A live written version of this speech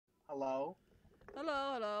Hello?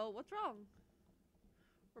 Hello, hello. What's wrong?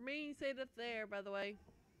 Remain seated there, by the way.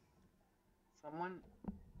 Someone,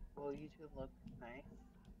 will you two look nice?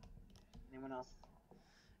 Anyone else?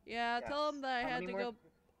 Yeah, tell them Yes. that I How had many to more?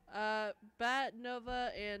 go. Bat,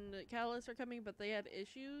 Nova, and Catalyst are coming, but they had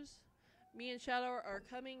issues. Me and Shadow are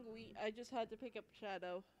coming. I just had to pick up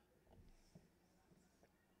Shadow.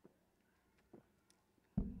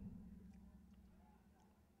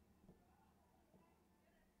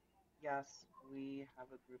 Yes, we have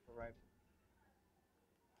a group arriving.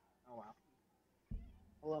 Oh wow.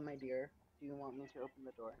 Hello, my dear. Do you want me to open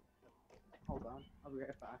the door? Hold on. I'll be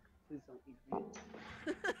right back. Please don't leave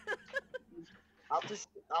me.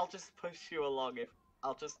 I'll just push you along if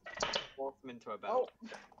I'll just force him into a bed. Oh!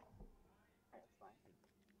 That's fine.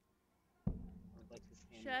 I would like to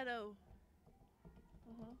stand next. Shadow.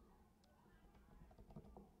 Uh-huh.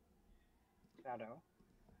 Shadow.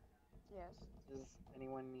 Yes. Does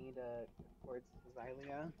anyone need a towards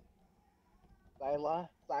Xylia? Xyla?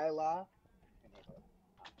 Tornado.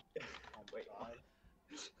 Oh my Wait, god.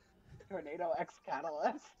 Tornado X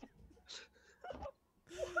Catalyst.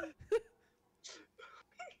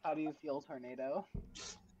 How do you feel, Tornado?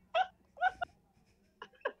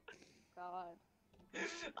 God.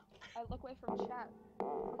 I look away from chat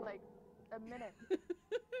for like a minute,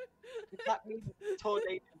 does that mean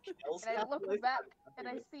tornado kills and I look Catalyst? back and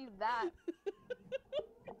I see that.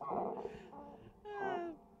 Oh,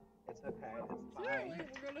 Uh, it's okay. It's Clearly, fine.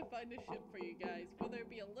 we're gonna find a ship for you guys, whether it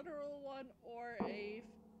be a literal one or a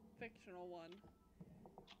fictional one.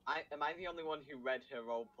 Am I the only one who read her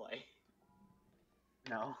roleplay?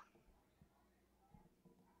 No.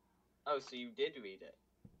 Oh, so you did read it.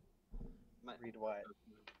 Read what?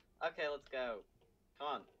 Okay, let's go. Come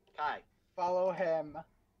on, Kai. Follow him.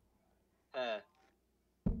 Her.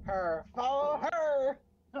 Her. Follow her.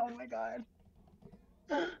 Oh my god.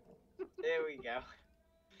 There we go.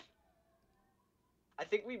 I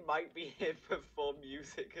think we might be here before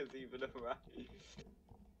music has even arrived.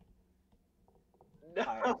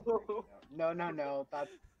 Hi, No! No.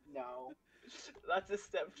 That's no. That's a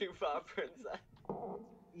step too far, Princess.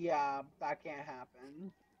 Yeah, that can't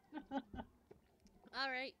happen. All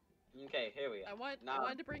right. Okay, here we are. I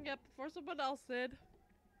wanted to bring up before someone else did.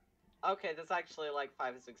 Okay, there's actually like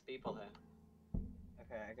 5 or 6 people here.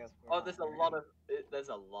 Okay, I guess we're. Oh, there's a lot of. There's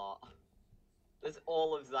a lot. There's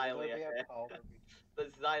all of Will there Xylia be a here. call where we...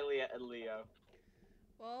 There's Xylia and Leo.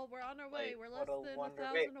 Well, we're on our way. Like, We're what less a than wonderful...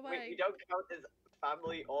 1,000 wait, away. we don't count as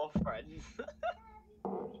family or friends.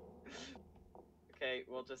 Okay,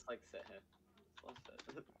 we'll just like sit here.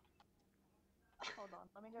 Hold on,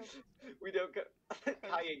 let me go. We don't go.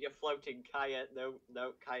 Kaya, you're floating. Kaya, no,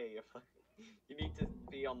 Kaya, you're floating. You need to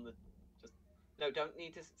be on the. Just no, don't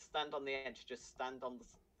need to stand on the edge. Just stand on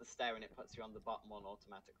the stair, and it puts you on the bottom one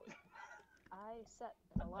automatically. I set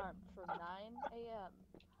an alarm for 9 a.m.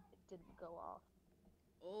 It didn't go off.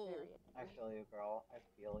 Oh. Very I angry. feel you, girl. I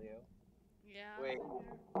feel you. Yeah. Wait.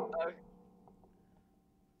 Same here.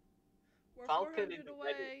 We're Falcon 400 is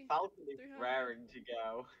away. Falcon is 300. raring to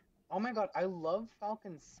go. Oh my god, I love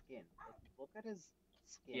Falcon's skin. Like, look at his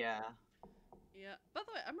skin. Yeah. Yeah. By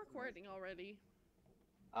the way, I'm recording already.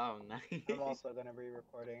 Oh, nice. I'm also gonna be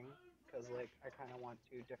recording because, like, I kind of want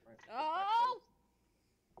two different Oh! perspectives.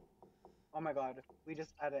 Oh my god, we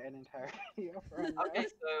just added an entire video for him. Okay,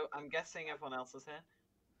 so I'm guessing everyone else is here,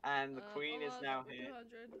 and the queen is Almost now here.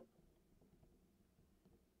 200.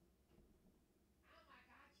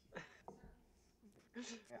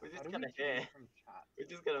 Yeah, We're how just do gonna we change hear. from chat? We're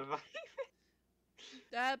just gonna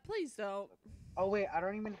vibe. Please don't. Oh wait, I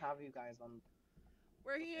don't even have you guys on.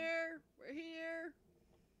 We're here. We're here.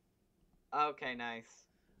 Okay, nice.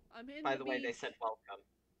 I'm in By the the way, beach. they said welcome.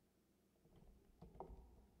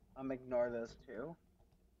 Ignore this too.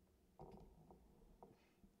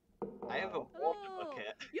 I have a Hello. water Hello.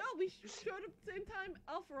 bucket. Yo, we showed up at the same time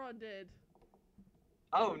Alpharon did.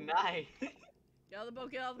 Oh, nice. Get out of the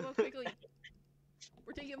boat. Get out of the boat quickly.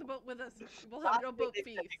 We're taking the boat with us. We'll have no boat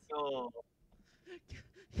fees. Oh.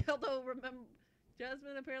 Although remember,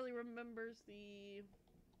 Jasmine apparently remembers the.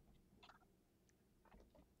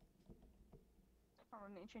 Oh,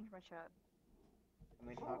 let me change my chat. Can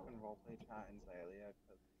we talk in roleplay chat in Xylia?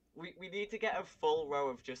 We need to get a full row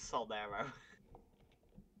of just Solnero.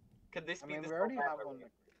 Can this I be mean, the we already have Solnero one.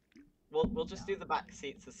 row? We'll just do the back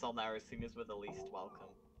seats as Solnero as soon as we're the least welcome.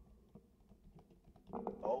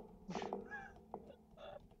 Oh.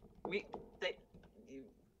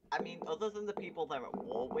 I mean, other than the people they're at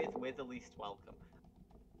war with, we're the least welcome.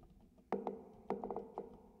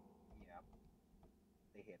 Yeah.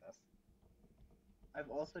 They hate us. I've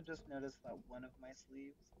also just noticed that one of my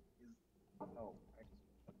sleeves is. Oh, I just.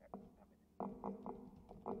 Okay.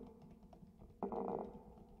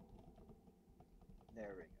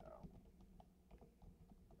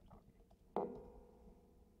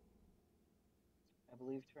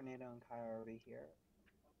 believe Tornado and Kai are already here.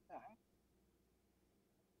 Okay.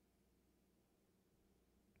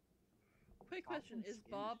 Quick question: Falcon's is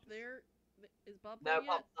skin Bob just- there? Is Bob No, there yet?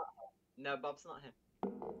 Bob's not. No, Bob's not here.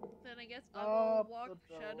 Then I guess I will Up walk the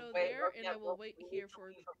Shadow building. Wait, there, and yeah, I will wait we here need to for.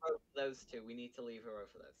 leave a row for those two. We need to leave a row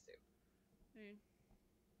for those two. Okay.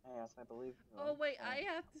 Yes, I believe you. Oh wait, I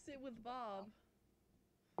have to sit with Bob.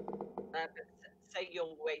 Say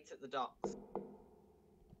you'll wait at the docks.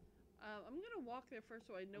 I'm gonna walk there first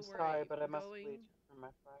so I know I'm where sorry, I'm but I must going. wait for my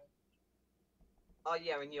friend. Oh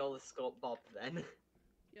yeah, and you'll escort Bob then.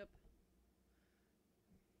 Yep.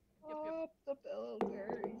 Yep. Up the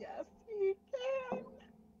builder. Yes, he can.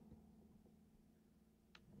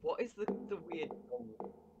 What is the weird?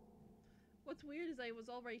 What's weird is I was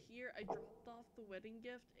all right here. I dropped off the wedding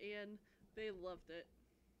gift, and they loved it.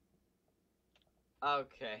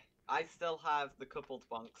 Okay, I still have the coupled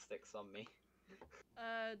bonk sticks on me.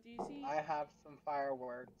 Do you see? I have some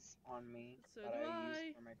fireworks on me So that do I use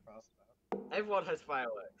I. for my crossbow. Everyone has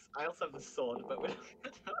fireworks. I also have a sword, but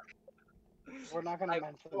We're not gonna I have a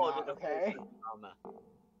mention sword that, and a full okay? set of armor.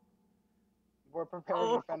 We're prepared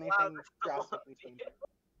Oh, if wow, anything that's drastically so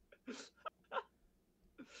changes.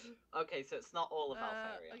 Okay, so it's not all of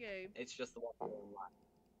Alpharia. Okay. It's just the one online.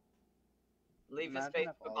 Leave a Imagine space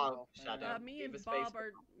if for all of Bob, Alpharia- Shadow. Me Leave and a space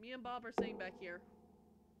Bob are staying back here.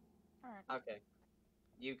 Alright. Okay.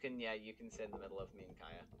 You can sit in the middle of me and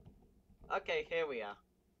Kaya. Okay, here we are.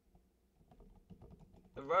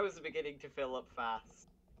 The rows are beginning to fill up fast.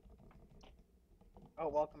 Oh,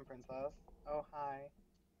 welcome, princess. Oh, hi.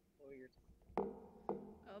 Oh, you're.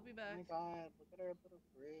 I'll be Oh back. my god, look at our little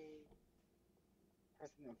group.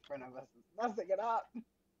 Person in front of us is messing it up.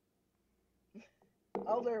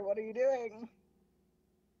 Elder, what are you doing?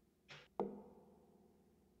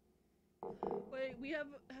 Wait, we have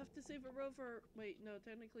to save a row for. Wait, no,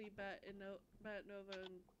 technically Bat Nova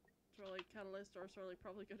and Sorley Catalyst are Sorley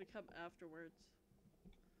probably going to come afterwards.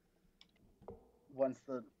 Once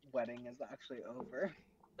the wedding is actually over.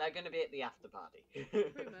 They're gonna be at the after party.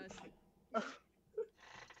 Pretty much.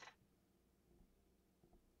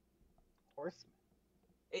 Horseman.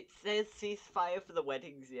 It says ceasefire for the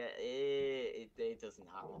weddings, yet it doesn't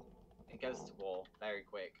happen. It goes to war very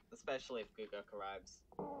quick, especially if Guguk arrives.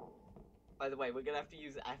 By the way, we're gonna have to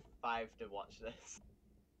use F5 to watch this.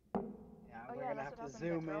 Yeah, Oh we're yeah, gonna that's have what I to was gonna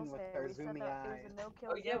get zoom in girls' with day. our We said zoomy that it eyes. was a no-kill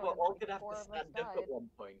Oh yeah, zone, we're and all like gonna have 4 to of us stand up died. at one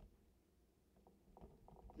point.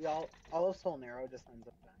 We all of Soul Narrow just ends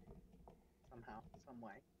up dying. Somehow, some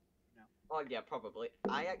way. You know. Oh yeah, probably.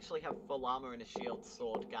 I actually have full armor and a shield,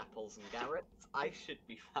 sword, gapples, and garrets. I should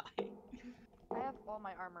be fine. I have all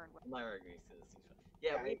my armor and My agrees to this.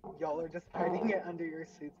 Yeah, Yeah, y'all are just hiding it under your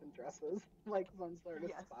suits and dresses, like some sort of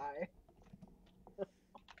Yes. spy.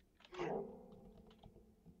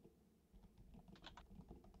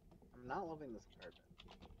 I'm not loving this carpet.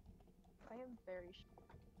 I am very.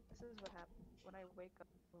 This is what happens when I wake up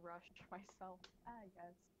and rush myself. Ah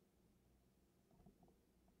yes.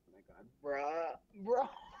 Oh my god, bruh.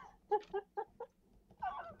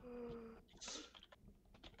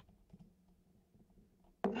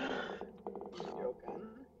 You joking?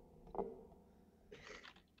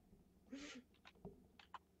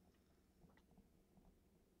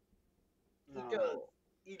 he does. No.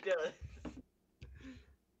 He does.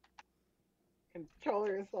 Control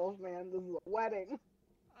yourself, man. This is a wedding.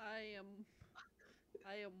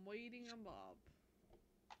 I am waiting on Bob.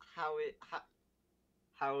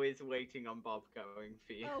 How is waiting on Bob going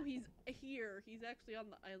for you? Oh, he's here. He's actually on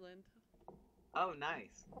the island. Oh,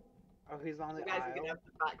 nice. Oh, he's on You the guys are gonna aisle. have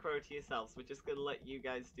the back row to yourselves. We're just gonna let you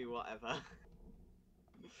guys do whatever.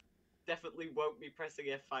 Definitely won't be pressing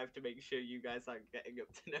F5 to make sure you guys aren't getting up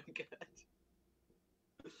to no good.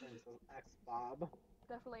 Princess X Bob.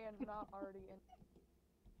 Definitely am not already in.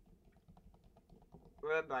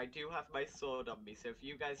 Remember, I do have my sword on me, so if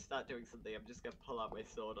you guys start doing something, I'm just gonna pull out my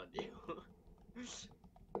sword on you.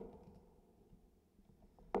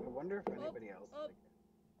 I wonder if anybody else oh.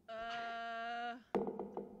 like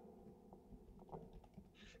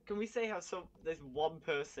Can we say how there's one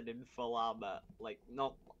person in full armor, like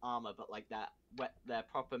not armor, but like that their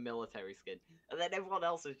proper military skin, and then everyone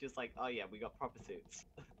else is just like, oh yeah, we got proper suits.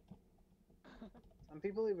 Some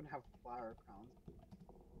people even have flower crowns.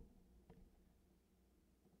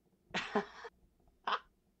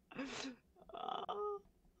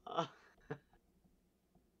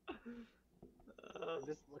 I'm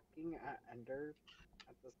just looking at Ender,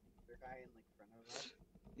 at this other guy in like front of us.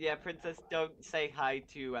 Yeah, Princess, don't say hi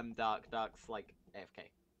to Dark. Dark's like AFK.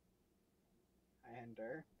 Hi,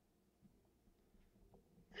 Ender.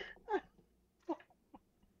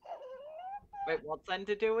 Wait, what's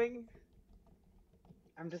Ender doing?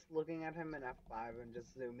 I'm just looking at him in F5 and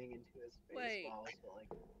just zooming into his face Wait. while also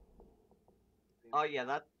like. Oh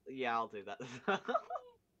yeah, yeah, I'll do that.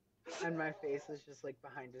 And my face is just like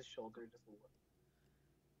behind his shoulder, just a little.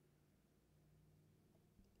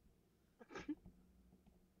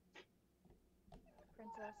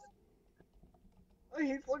 Princess. Oh,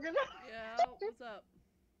 he's looking at. Yeah, what's up?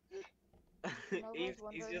 he's Nova's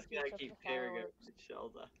wondering just if you gonna took keep the peering over fireworks. his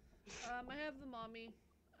shoulder. I have the mommy.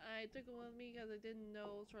 I took it with me because I didn't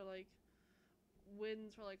know for like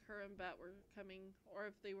winds for like her and Bat were coming, or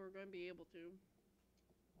if they were going to be able to.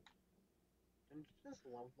 And just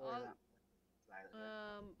love the way I'll, that side of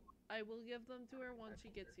it. I will give them to her once she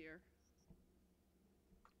gets here.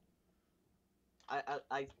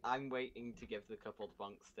 I'm waiting to give the couple the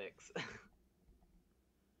bunk sticks.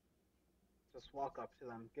 Just walk up to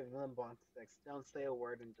them, give them bond sticks, don't say a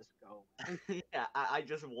word, and just go. Yeah, I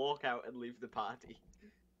just walk out and leave the party.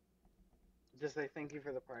 Just say thank you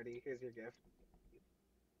for the party. Here's your gift.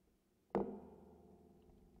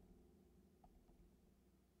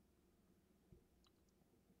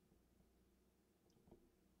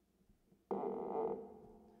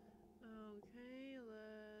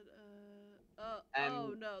 Okay,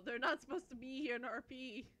 oh no, they're not supposed to be here in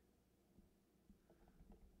RP.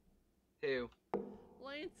 Who?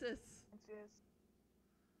 Lances. Princess.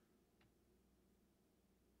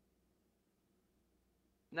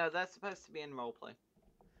 No, they're supposed to be in roleplay.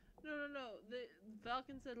 No. The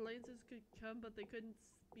Falcon said Lances could come, but they couldn't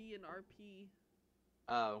be in RP.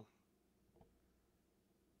 Oh.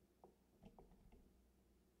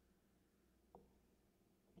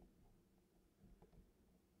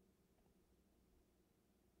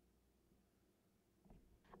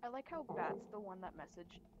 I like how Bat's the one that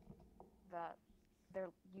messaged that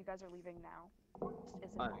you guys are leaving now.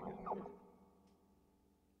 Just isn't Oh. on.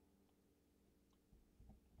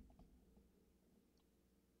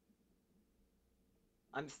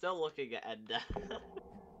 I'm still looking at Enda.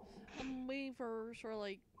 I'm waiting for sort of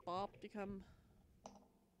like Bob to come.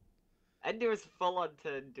 Enda was full on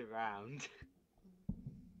turned around.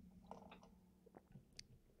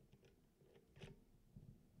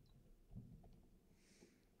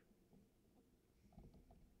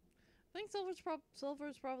 I think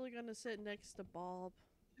Silver's probably gonna sit next to Bob.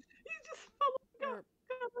 He just full on Or,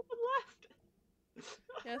 left.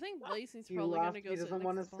 yeah, I think Lacey's He probably left. gonna go He sit doesn't next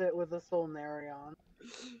want to to Bob. sit with a Solnarion.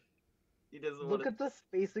 He doesn't Look want at the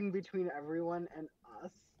spacing between everyone and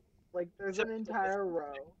us. Like there's an entire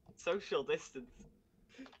row. social distance.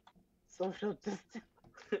 Social distance.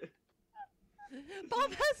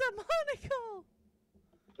 Bob has a monocle!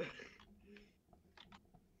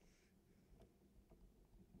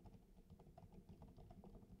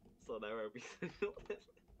 So now I'll be social distance.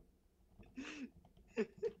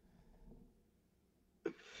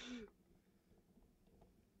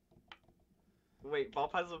 Wait,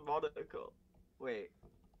 Bob has a monocle. Wait,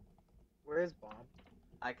 Where is Bob?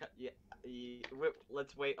 I can't. Yeah,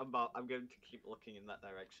 let's wait on Bob. I'm going to keep looking in that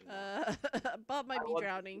direction. Bob might I be want-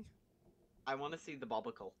 drowning. I want to see the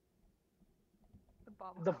bobicle. The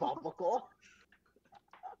bomb. The Bobicle.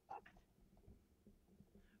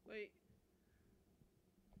 Wait.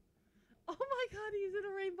 Oh my god, he's in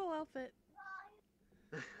a rainbow outfit.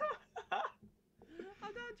 I'm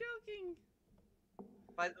not joking.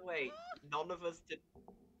 By the way, none of us did.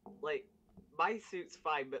 Like, my suit's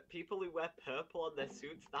fine, but people who wear purple on their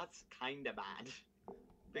suits, that's kind of bad.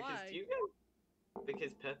 Because Why? do you know?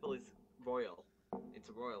 Because purple is royal. It's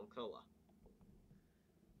a royal color.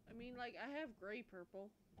 I mean, like, I have gray purple.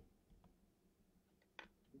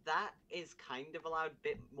 That is kind of allowed,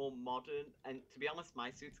 bit more modern, and to be honest,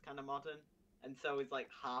 my suit's kind of modern, and so is like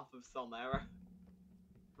half of Solmera.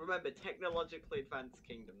 Remember, technologically advanced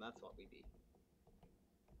kingdom, that's what we be.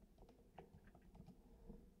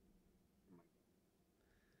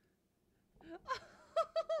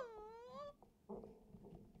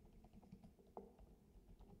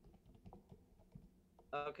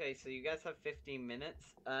 Okay, so you guys have 15 minutes.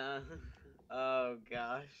 Oh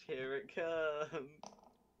gosh, here it comes.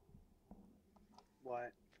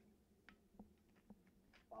 What?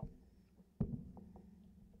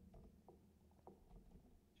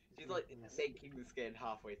 She's like making us- making the skin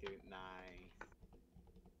halfway through. Nice.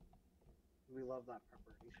 We love that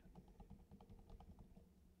preparation.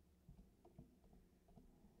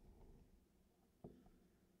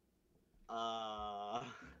 Uh,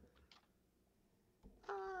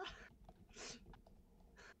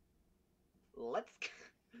 let's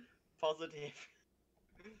positive.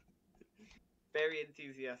 Very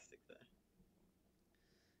enthusiastic there.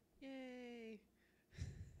 Yay.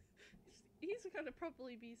 He's gonna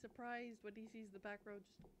probably be surprised when he sees the back row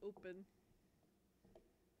just open.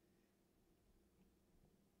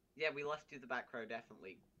 Yeah, we left you the back row,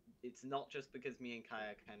 definitely. It's not just because me and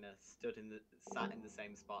Kaya kind of sat in the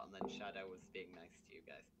same spot, and then Shadow was being nice to you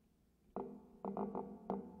guys.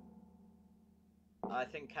 I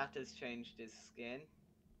think Kata's changed his skin.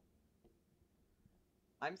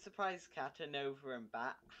 I'm surprised Kata, Nova, and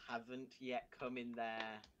Bat haven't yet come in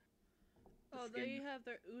there. Oh, they have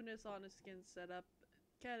their Unis on his skin set up.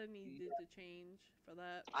 Kinda needed to change for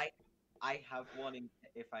that. I have one in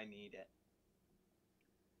if I need it.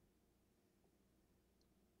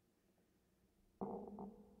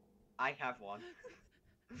 I have one.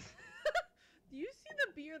 Do you see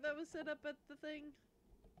the beer that was set up at the thing?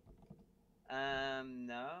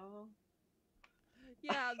 No.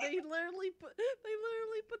 Yeah, they literally put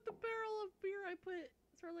the barrel of beer I put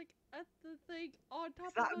sort of like at the thing on top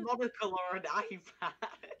Is that of a monocle or an iPad? It's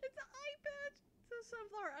an eye patch. It's a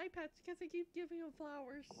sunflower eye patch because I keep giving him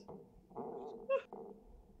flowers.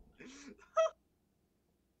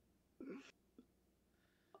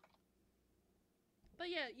 But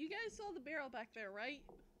yeah, you guys saw the barrel back there, right?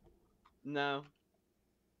 No.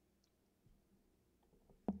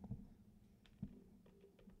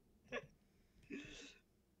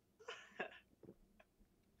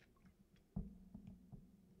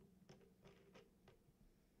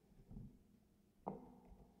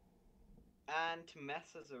 And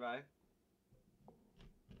messes around.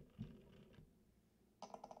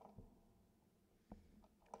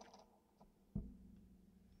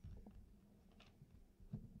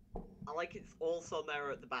 I like it's also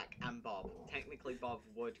there at the back and Bob. Technically, Bob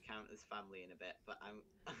would count as family in a bit, but I'm.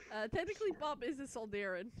 Technically, Bob is a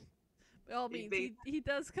Soldarin. By all He'd means, he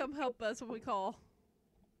does come help us when we call.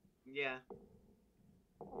 Yeah.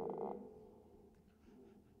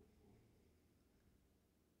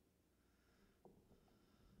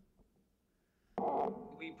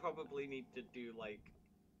 We probably need to do like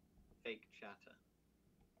fake chatter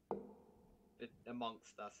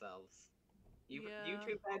amongst ourselves. You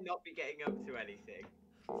two better not be getting up to anything.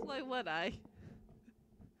 Why would I?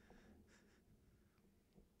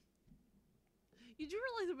 You do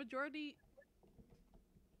realize the majority...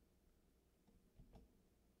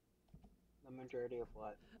 The majority of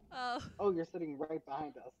what? Oh, you're sitting right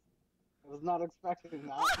behind us. I was not expecting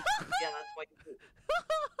that. Yeah, that's why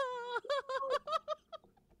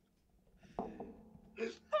you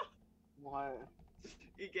What?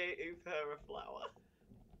 He gave her a flower.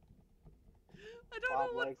 I don't Bob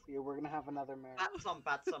know what... likes you. We're gonna have another marriage.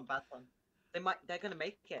 Bats on. They're gonna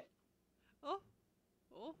make it. Oh.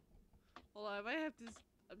 Oh. Hold on, I might have to...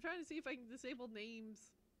 I'm trying to see if I can disable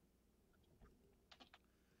names.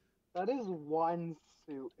 That is one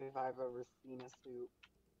suit if I've ever seen a suit.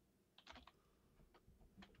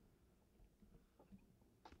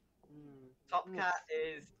 Top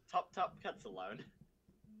Cat's alone.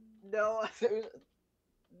 No,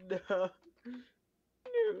 no.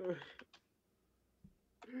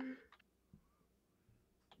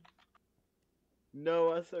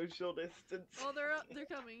 No, a social distance. Oh, they're up. They're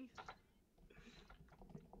coming.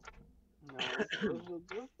 No, social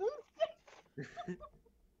distance.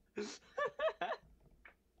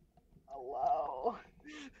 Hello.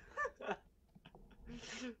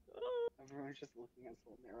 Everyone's just looking at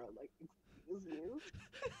Solnera like, excuse you?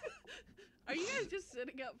 Are you guys just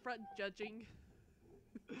sitting up front judging?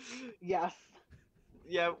 Yes.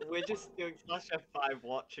 Yeah, we're just doing slash F5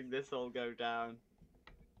 watching this all go down.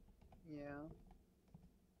 Yeah.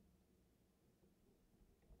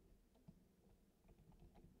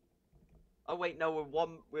 Oh wait, no,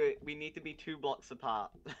 we need to be 2 blocks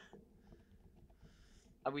apart.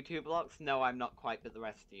 Are we 2 blocks? No, I'm not quite, but the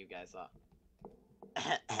rest of you guys are.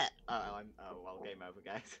 Oh well, game over,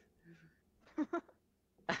 guys. Oh,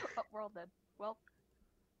 we're all dead. Well,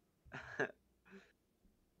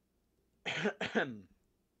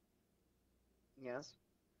 Yes.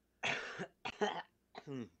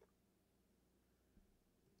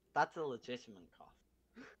 That's a legitimate cough.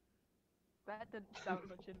 that didn't sound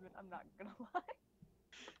legitimate, I'm not gonna lie.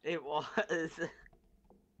 It was.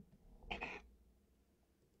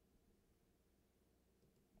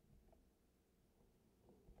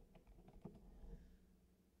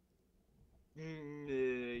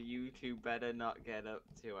 You two better not get up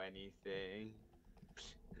to anything.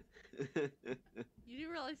 You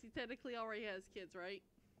do realize he technically already has kids, right?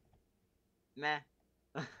 Meh.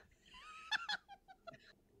 I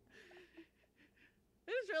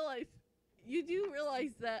just realized. You do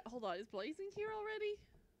realize that. Hold on, is Blazing here already?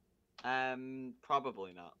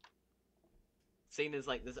 Probably not. Seeing as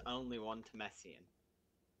like there's only one Temessian.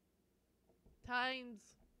 Times.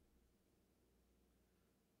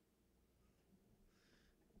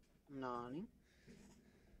 Nani?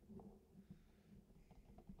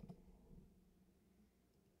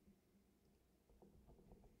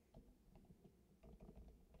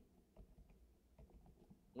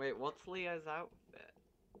 Wait, what's Leo's outfit?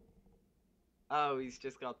 Oh, he's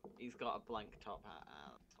got a blank top hat.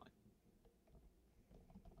 Ah, that's fine.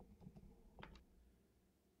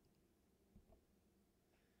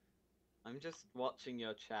 I'm just watching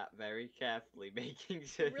your chat very carefully, making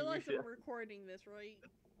sure You realize you I'm recording this, right?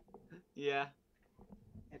 Yeah.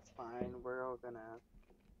 It's fine. We're all gonna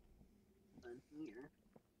run here.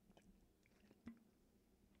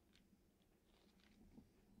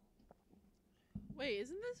 Wait,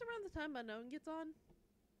 isn't this around the time Unknown gets on?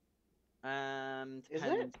 Is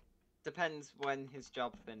Depends. it? Depends when his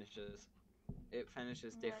job finishes. It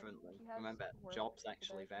finishes Yeah, differently. he has Remember, work jobs today.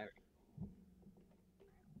 actually vary.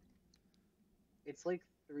 It's like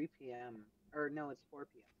 3 p.m. Or no, it's 4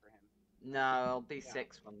 p.m. for him. No, it'll be Yeah.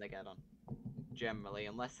 6 when they get on. Generally,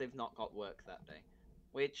 unless they've not got work that day.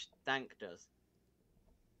 Which Dank does.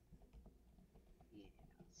 Yeah.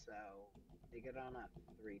 So they get on at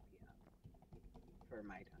 3 p.m. for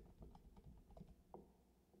my time.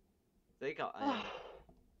 They got in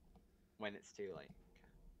when it's too late.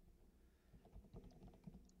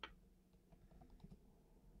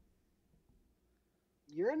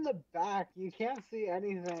 You're in the back. You can't see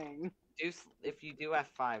anything. If you do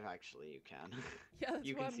F5, actually, you can. Yeah, that's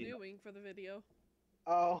You what can I'm see doing for the video.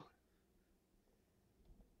 Oh.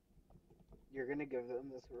 You're gonna give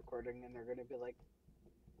them this recording and they're gonna be like,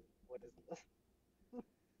 what is this?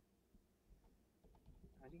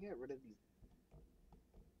 How do you get rid of these?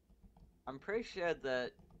 I'm pretty sure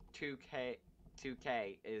that 2K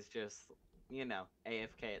is just,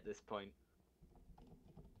 AFK at this point.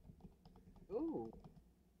 Ooh.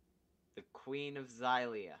 The Queen of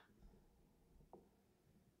Xylia.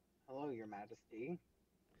 Hello, Your Majesty.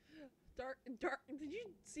 Dark. Did you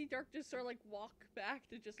see Dark just sort of like walk back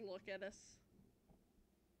to just look at us?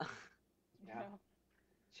 Yeah. No.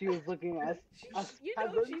 She was looking at us You know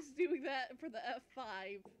peasants. she's doing that for the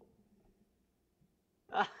F5.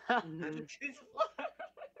 Mhm. She's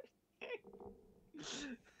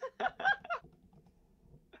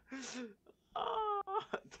oh,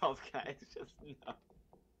 Top guys just no.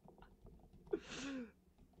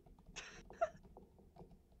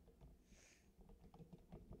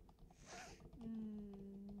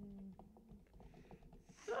 Mm.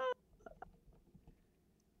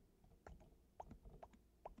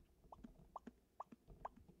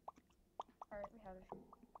 Alright, we have it.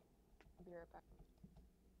 I'll be right back.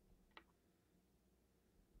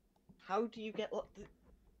 How do you get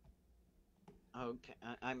Okay,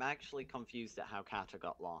 I'm actually confused at how Kata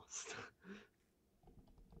got lost.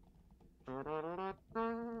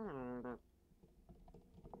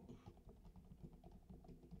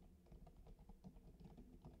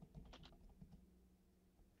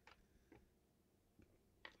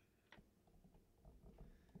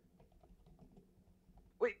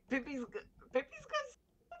 Wait, Pippi's got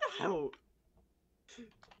out.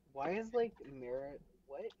 Why is like mirror?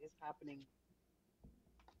 What is happening?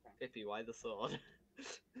 Pippi, why the sword?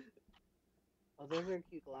 Oh, those are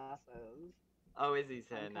cute glasses. Oh, Izzy's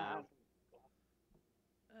I'm here kind now. of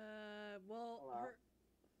Well, Hello. her.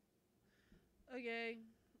 Okay.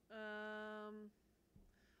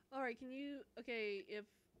 Alright, can you. Okay, if.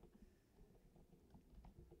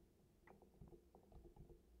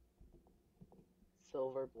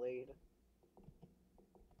 Silver blade.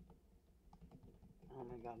 Oh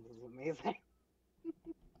my god, this is amazing.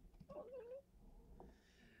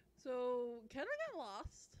 So, can I get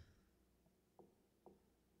lost?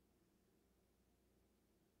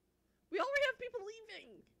 We already have people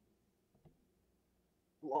leaving!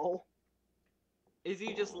 Lol.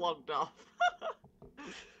 Izzy just logged off.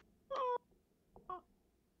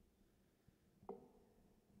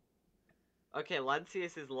 Okay,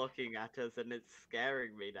 Lancius is looking at us and it's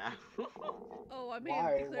scaring me now. Oh, I may have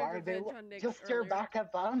Why? Why declared are they? revenge on Nick Just stare earlier. back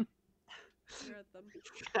at them. Stare at them.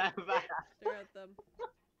 Back. Stare at them.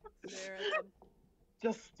 Stare at them.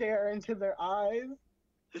 Just stare into their eyes.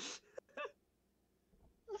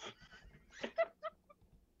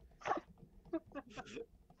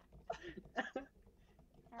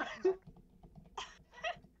 Alright, I'm back.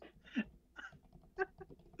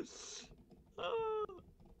 Oh.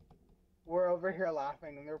 We're over here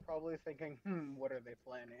laughing, and they're probably thinking, what are they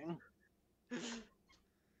planning?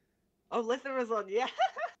 Oh, Lithera's on, yeah!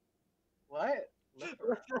 What?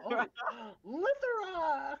 Lithera. Oh,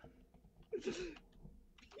 Lithera!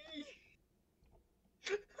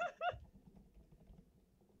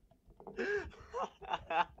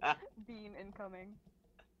 Bean incoming.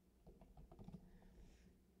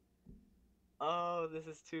 Oh, this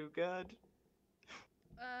is too good.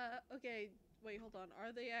 Okay. Wait, hold on.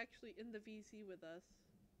 Are they actually in the VC with us?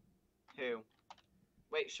 Who?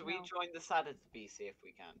 Wait, should we No. join the Saddest BC if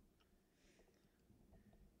we can?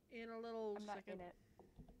 In a little I'm not second. in it.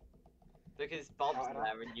 Because Bob's No, I don't.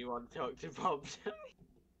 there and you want to talk to Bob.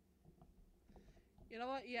 You know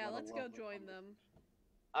what? Yeah, What a let's go lovely join conversation. them.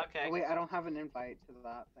 Okay. Oh wait, I don't have an invite to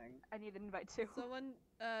that thing. I need an invite too. Someone,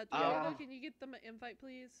 Yeah. Toyota, can you get them an invite,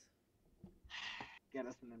 please? Get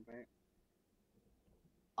us an invite.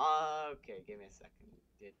 Okay, give me a second.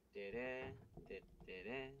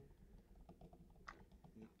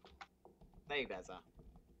 There you guys are.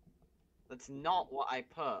 That's not what I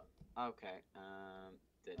put. Okay. Oh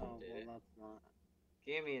well, that's not.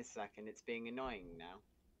 Give me a second. It's being annoying now.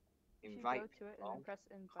 You Invite go to it and people. then press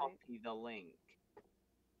invite. Copy the link.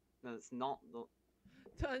 No, it's not the.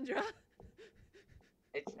 Tundra.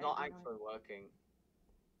 It's That'd not be actually working.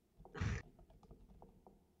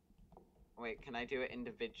 Wait, can I do it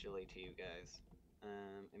individually to you guys?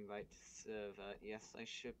 Invite to server. Yes, I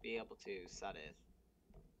should be able to. Sadith.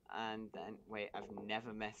 And then wait, I've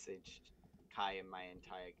never messaged Kai in my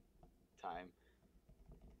entire time.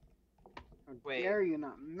 How Wait. dare you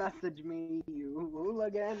not message me, you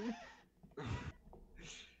hooligan?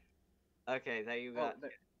 Okay, there you go. Oh,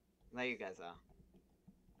 There you guys are.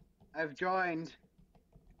 I've joined.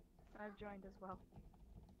 I've joined as well.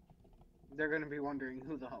 They're gonna be wondering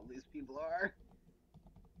who the hell these people are.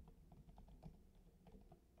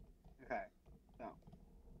 Okay, so.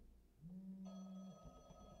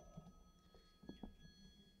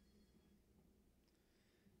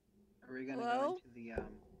 Are we gonna Hello? go into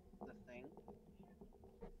the thing?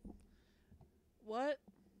 What?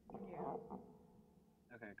 Yeah.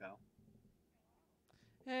 Okay, go.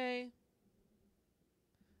 Hey.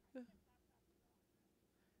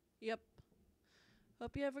 Yep.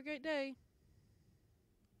 Hope you have a great day.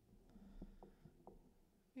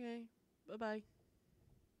 Okay. Bye-bye.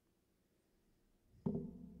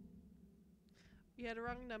 You had a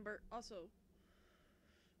wrong number. Also.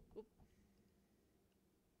 Oop.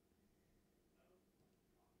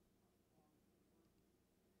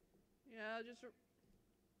 Yeah, just...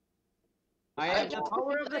 I have the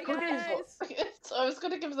power of the Hey, cookies. guys! So I was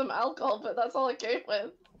gonna give them alcohol, but that's all I came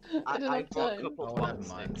with. I didn't I have brought a time. couple Oh, bump never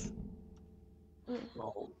mind. sticks.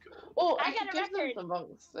 Oh, Oh, I I got could a give them record. the bunk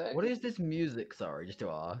stick. what is this music? Sorry, just to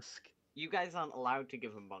ask. You guys aren't allowed to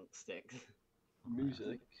give them bunk sticks.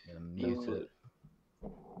 music. I'm gonna mute it.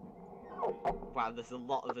 Wow, there's a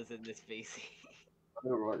lot of us in this VC.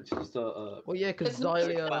 Alright, it's just Well, yeah, because It's not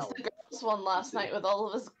Xylia. Well, the girls one last night with all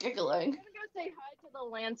of us giggling. I'm gonna go say hi to the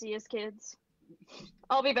Lancius kids.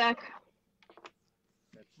 I'll be back.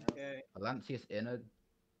 okay. Alancius Inner.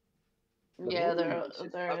 Yeah, Ooh, they're it's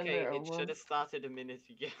just- in okay, their it own should room. have started a minute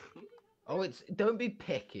ago. Oh, it's. Don't be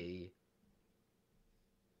picky.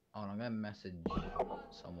 Oh, I'm gonna message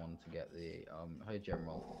someone to get the. Hey,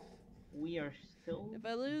 General. We are still. If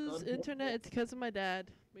I lose good. internet, it's because of my dad.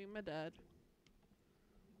 Me and my dad.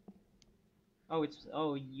 Oh, it's.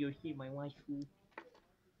 Oh, you're here, my waifu.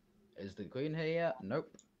 Is the Queen here yet? Nope.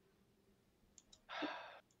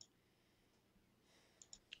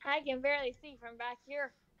 I can barely see from back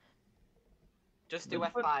here. Just do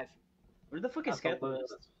But- F5. Where the fuck is That's all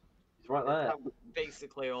Catalyst? He's right That's there. how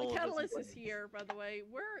basically all The of us catalyst are is here, by the way.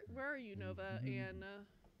 Where are you, Nova? And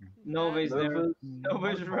Nova's Matt? there. Nova's-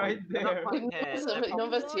 Nova's right They're not there. quite here. Nova's, They're probably-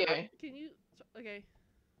 Nova's here. Can you? Okay.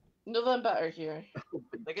 Nova and Bet are here.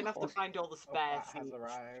 They're gonna have to find all the spare That has seats.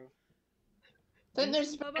 arrived. Then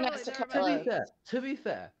there's Oh, right by the next way, to they're Catalyst. To be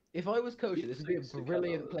fair, if I was Kosher, this would be a Six to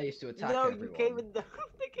brilliant cover. place to attack No, everyone. you came in the.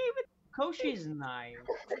 They came in. Koshi's nice.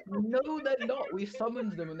 No, they're not. We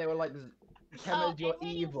summoned them and they were like, Kenneth, you're and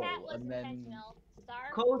hitting evil. Cat was And then. intentional.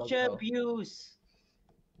 Star. Kosha Go. abuse.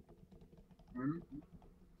 Hmm?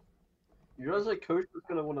 You realize like Coach was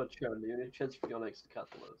gonna want to chill and the only chance for your next to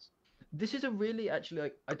Catalyst. This is a really, actually,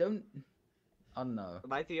 like, I don't. I don't know.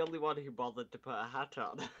 Am I the only one who bothered to put a hat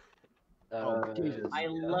on? Oh, Jesus. I Yeah.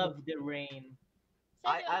 love the rain.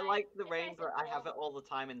 I like the rain, but I have it all the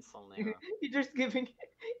time in Solnera. You're just giving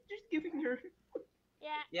her. Yeah.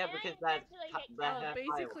 Yeah, and I because that's intentionally ha- hit they're Cat. her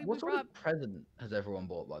basically, What we sort brought. of present has everyone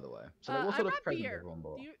bought, by the way? So, like, what I sort of brought present beer. everyone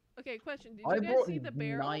bought? Do you? Okay, question. Did I you guys brought see the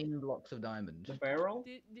barrel? 9 blocks of diamond. The barrel?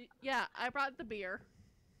 Yeah, I brought the beer.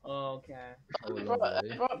 Okay. Oh, I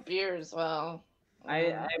lovely. brought beer as well.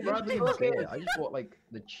 I I brought didn't the even beer. I just bought like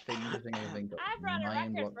the thing everything got I brought a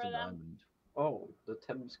 9 record blocks for of them. diamond. Oh, the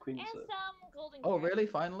Thames Queen And set. some golden. Oh, carrots. really?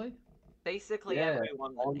 Finally? Basically, Yeah,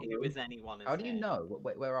 everyone all who of is anyone is How do you here. know?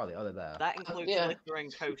 Wait, where are they? Oh, they're there. That includes Yeah. Litter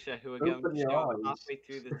and Kosha, who are going Open to your show up eyes. halfway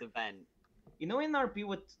through this event. You know in RP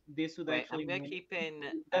what this would Wait, actually I'm gonna mean? keep in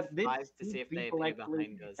That F5 these to see if they people appear actually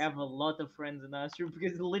behind us. have a lot of friends in Astro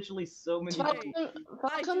because literally so many. Okay. Falcons, I just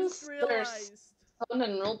Falcons, there's realized. fun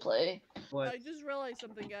and roleplay. What? I just realized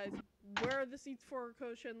something, guys. Where are the seats for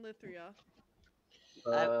Kosha and Lithria?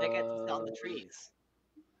 They get to sit on the trees.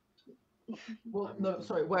 Well, no,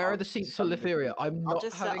 sorry. Where are the seats for Litheria? I'm I'll not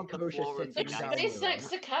just sit having on the kosher floor and There's be sitting nice. down space with next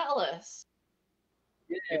us. to Catalyst.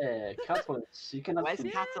 Yeah, Catalyst. You can have Where's the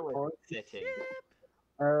Catalyst front, sitting?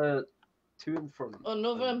 two in front. Oh,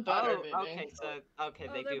 Nova and Better, Oh, maybe. okay, so okay,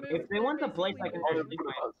 Oh, they they're do. moving- If they want a place, I basically can moving.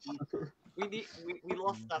 totally find. We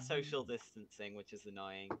lost our social distancing, which is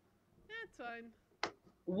annoying. That's fine.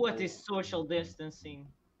 What is social distancing?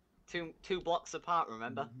 Two blocks apart,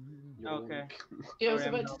 remember? Okay. Yeah, I was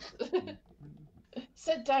Sorry, I'm about to...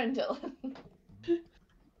 Sit down, Dylan.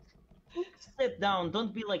 Sit down.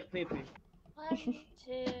 Don't be like Pippi. 1, 2.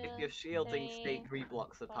 If you're shielding, stay 3 3,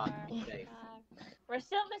 blocks apart to be 4, safe. 5. We're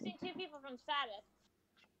still missing 2 people from status.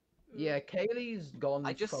 Yeah, Kaylee's gone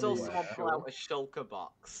I just somewhere. saw someone pull out a shulker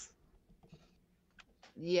box.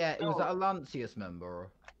 Yeah, it was that a Lancius member.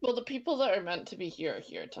 Well, the people that are meant to be here are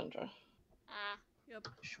here, Tundra. Ah. Yep.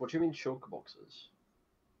 What do you mean choke boxes?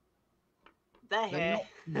 They're They're here.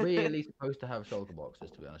 not really supposed to have shulker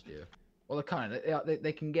boxes, to be honest with you. Well, they kind of.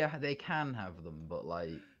 They can have them, but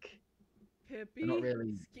like Pippi not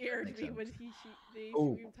really- scared makes me sense. when they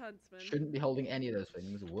Oh, screamed Huntsman. shouldn't be holding any of those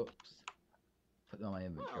things. Whoops. Put them on my Well,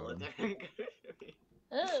 inventory. they're doing good.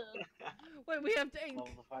 Ooh. Wait, we have Dank. Love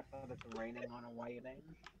the fact that it's raining on a whiting.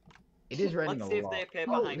 It is raining Let's a see if lot. they appear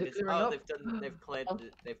Oh, behind is us. it clearing Oh,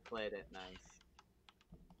 up? they've cleared it. Nice.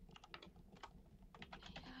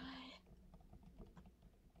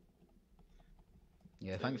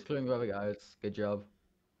 Yeah, thanks for clearing the weather, guys. Good job.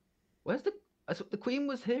 Where's the? I thought the queen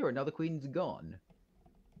was here, and now the queen's gone.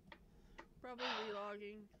 Probably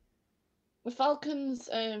relogging. The Falcon's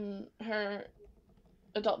her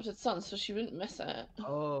adopted son, so she wouldn't miss it.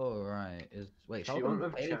 Oh right. Wait, She Falcon went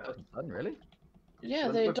with Kaylee's Chad. fucking son, really? Yeah,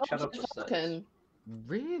 went they with Chad adopted up the the steps. Falcon.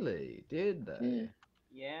 Really? Did they? Yeah.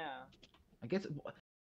 Yeah. I guess